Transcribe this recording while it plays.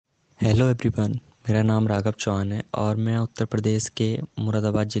Hello everyone. मेरा नाम राघव चौहान है और मैं उत्तर प्रदेश के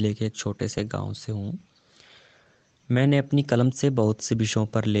मुरादाबाद ज़िले के एक छोटे से गांव से हूं। मैंने अपनी कलम से बहुत से विषयों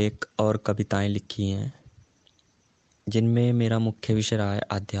पर लेख और कविताएं लिखी हैं, जिनमें मेरा मुख्य विषय रहा है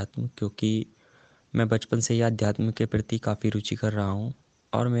अध्यात्म, क्योंकि मैं बचपन से ही अध्यात्म के प्रति काफ़ी रुचि कर रहा हूं।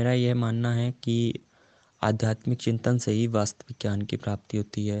 और मेरा यह मानना है कि आध्यात्मिक चिंतन से ही वास्तविक ज्ञान की प्राप्ति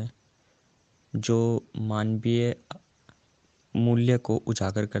होती है, जो मानवीय मूल्य को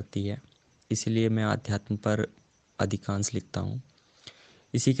उजागर करती है। इसलिए मैं आध्यात्म पर अधिकांश लिखता हूँ।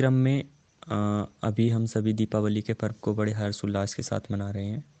 इसी क्रम में अभी हम सभी दीपावली के पर्व को बड़े हर्षोल्लास के साथ मना रहे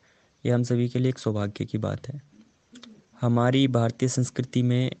हैं। यह हम सभी के लिए एक सौभाग्य की बात है। हमारी भारतीय संस्कृति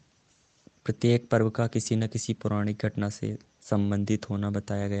में प्रत्येक पर्व का किसी न किसी पौराणिक घटना से संबंधित होना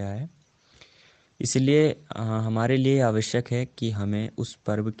बताया गया है। इसलिए हमारे लिए आवश्यक है कि हमें उस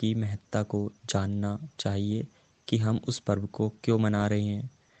पर्व की महत्ता को जानना चाहिए कि हम उस पर्व को क्यों मना रहे हैं,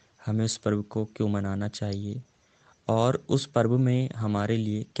 हमें उस पर्व को क्यों मनाना चाहिए और उस पर्व में हमारे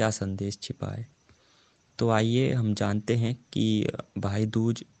लिए क्या संदेश छिपा है। तो आइए हम जानते हैं कि भाई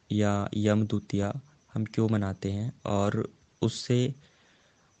दूज या यम द्वितीया हम क्यों मनाते हैं और उससे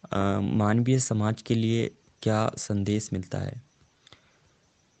मानवीय समाज के लिए क्या संदेश मिलता है।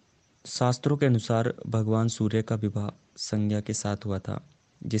 शास्त्रों के अनुसार भगवान सूर्य का विवाह संज्ञा के साथ हुआ था,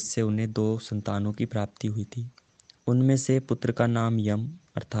 जिससे उन्हें 2 संतानों की प्राप्ति हुई थी। उनमें से पुत्र का नाम यम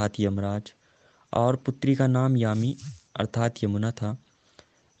अर्थात यमराज और पुत्री का नाम यामी अर्थात यमुना था।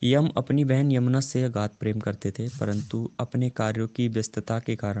 यम अपनी बहन यमुना से अगाध प्रेम करते थे, परंतु अपने कार्यों की व्यस्तता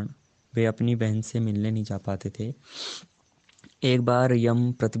के कारण वे अपनी बहन से मिलने नहीं जा पाते थे। एक बार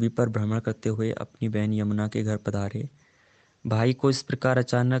यम पृथ्वी पर भ्रमण करते हुए अपनी बहन यमुना के घर पधारे। भाई को इस प्रकार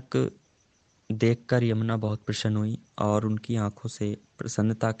अचानक देखकर यमुना बहुत प्रसन्न हुई और उनकी आंखों से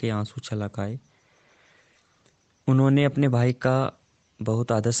प्रसन्नता के आंसू छलक आए। उन्होंने अपने भाई का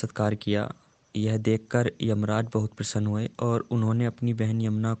बहुत आदर सत्कार किया। यह देखकर यमराज बहुत प्रसन्न हुए और उन्होंने अपनी बहन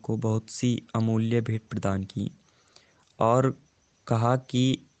यमुना को बहुत सी अमूल्य भेंट प्रदान की और कहा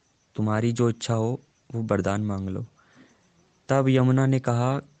कि तुम्हारी जो इच्छा हो वो वरदान मांग लो। तब यमुना ने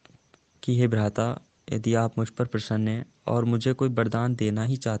कहा कि हे भ्राता, यदि आप मुझ पर प्रसन्न हैं और मुझे कोई वरदान देना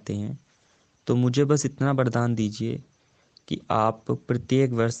ही चाहते हैं तो मुझे बस इतना वरदान दीजिए कि आप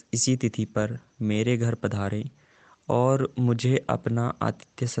प्रत्येक वर्ष इसी तिथि पर मेरे घर पधारें और मुझे अपना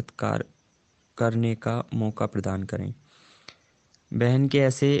आतिथ्य सत्कार करने का मौका प्रदान करें। बहन के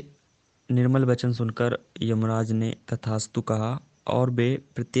ऐसे निर्मल वचन सुनकर यमराज ने तथास्तु कहा और वे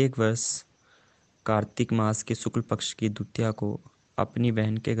प्रत्येक वर्ष कार्तिक मास के शुक्ल पक्ष की द्वितीया को अपनी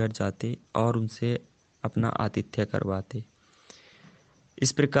बहन के घर जाते और उनसे अपना आतिथ्य करवाते।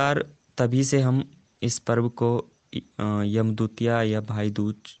 इस प्रकार तभी से हम इस पर्व को यम द्वितीया या भाई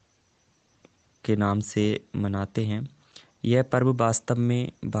दूज के नाम से मनाते हैं। यह पर्व वास्तव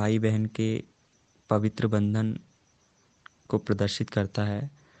में भाई बहन के पवित्र बंधन को प्रदर्शित करता है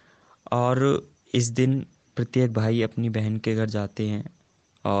और इस दिन प्रत्येक भाई अपनी बहन के घर जाते हैं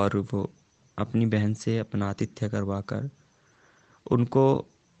और वो अपनी बहन से अपना आतिथ्य करवाकर उनको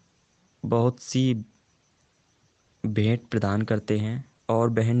बहुत सी भेंट प्रदान करते हैं और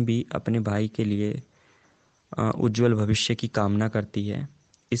बहन भी अपने भाई के लिए उज्जवल भविष्य की कामना करती है।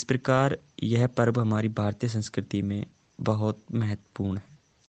 इस प्रकार यह पर्व हमारी भारतीय संस्कृति में बहुत महत्वपूर्ण है।